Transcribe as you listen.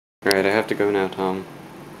Alright, I have to go now, Tom.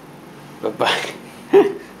 Bye-bye.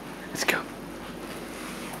 Let's go.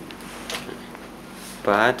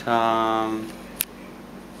 Bye, Tom.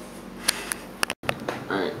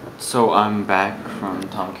 Alright, so I'm back from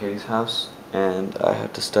Tom Katie's house, and I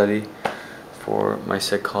have to study for my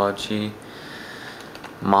psychology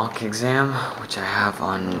mock exam, which I have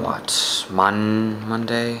on, what,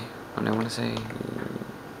 Monday, I want to say?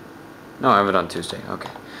 No, I have it on Tuesday,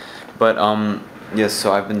 okay. But, yes,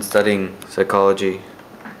 so I've been studying psychology,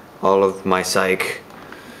 all of my psych,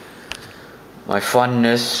 my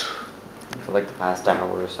funness, for like the past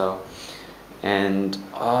hour or so. And,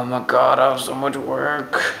 oh my god, I have so much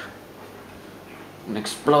work. I'm gonna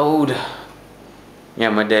explode. Yeah,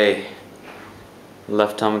 my day.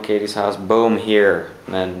 Left Tom and Katie's house, boom, here,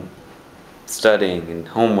 and studying and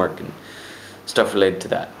homework and stuff related to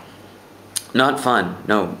that. Not fun,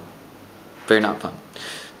 no, very not fun.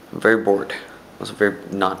 I'm very bored. Also very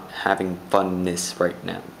not having funness right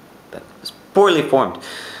now. That was poorly formed.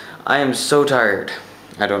 I am so tired.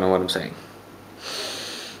 I don't know what I'm saying.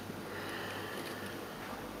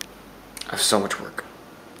 I have so much work.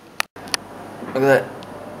 Look at that.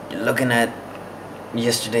 You're looking at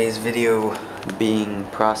yesterday's video being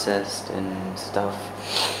processed and stuff.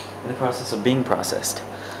 In the process of being processed.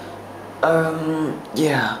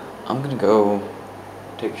 Yeah. I'm gonna go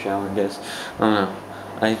take a shower, I guess. I don't know.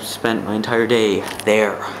 I spent my entire day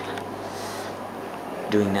there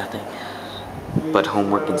doing nothing but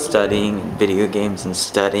homework and studying and video games and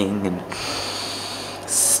studying and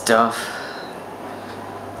stuff.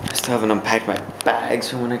 I still haven't unpacked my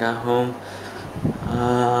bags from when I got home.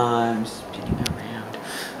 I'm spinning around.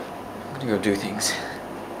 I'm gonna go do things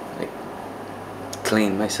like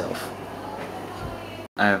clean myself.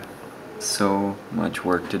 I have so much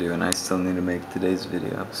work to do and I still need to make today's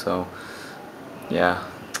video, so yeah,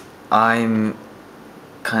 I'm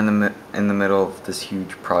kind of in the middle of this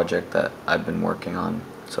huge project that I've been working on.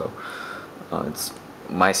 So it's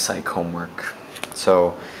my psych homework.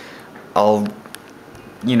 So I'll,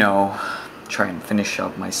 you know, try and finish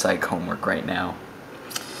up my psych homework right now.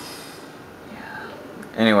 Yeah.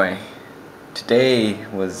 Anyway, today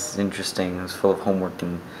was interesting. It was full of homework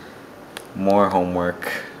and more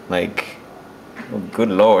homework. Like, oh, good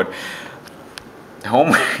lord.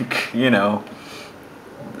 Homework, you know.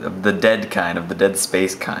 Of the dead kind, of the dead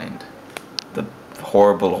space kind. The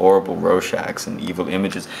horrible, horrible Rorschachs and evil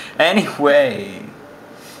images. Anyway,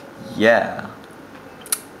 yeah.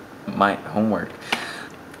 My homework.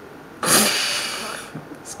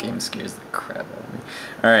 This game scares the crap out of me.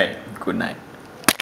 Alright, good night.